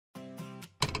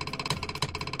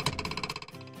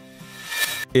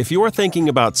If you're thinking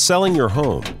about selling your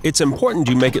home, it's important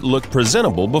you make it look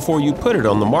presentable before you put it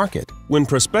on the market. When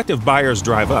prospective buyers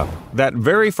drive up, that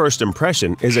very first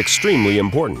impression is extremely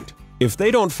important. If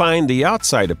they don't find the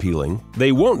outside appealing,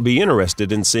 they won't be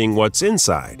interested in seeing what's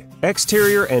inside.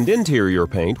 Exterior and interior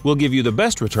paint will give you the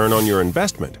best return on your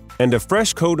investment, and a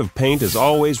fresh coat of paint is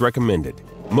always recommended.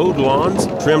 Mowed lawns,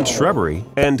 trimmed shrubbery,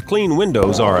 and clean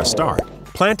windows are a start.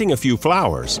 Planting a few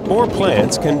flowers or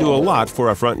plants can do a lot for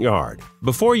a front yard.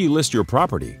 Before you list your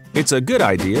property, it's a good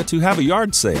idea to have a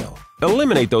yard sale.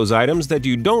 Eliminate those items that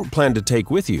you don't plan to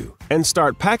take with you, and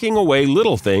start packing away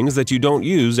little things that you don't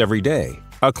use every day.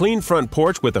 A clean front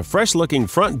porch with a fresh-looking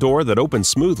front door that opens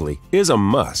smoothly is a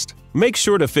must. Make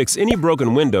sure to fix any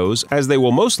broken windows, as they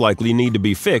will most likely need to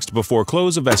be fixed before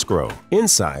close of escrow.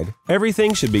 Inside,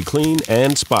 everything should be clean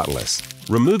and spotless.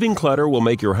 Removing clutter will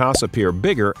make your house appear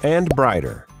bigger and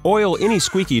brighter. Oil any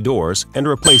squeaky doors and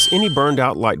replace any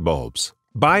burned-out light bulbs.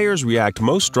 Buyers react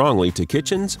most strongly to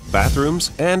kitchens,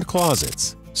 bathrooms, and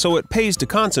closets, so it pays to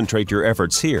concentrate your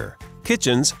efforts here.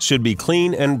 Kitchens should be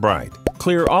clean and bright.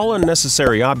 Clear all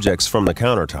unnecessary objects from the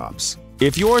countertops.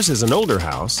 If yours is an older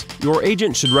house, your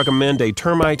agent should recommend a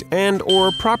termite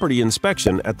and/or property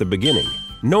inspection at the beginning.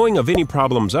 Knowing of any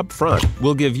problems up front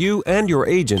will give you and your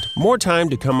agent more time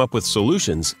to come up with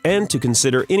solutions and to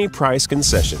consider any price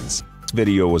concessions. This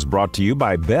video was brought to you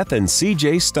by Beth and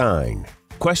CJ Stein.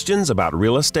 Questions about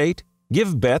real estate?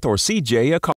 Give Beth or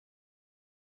CJ a call.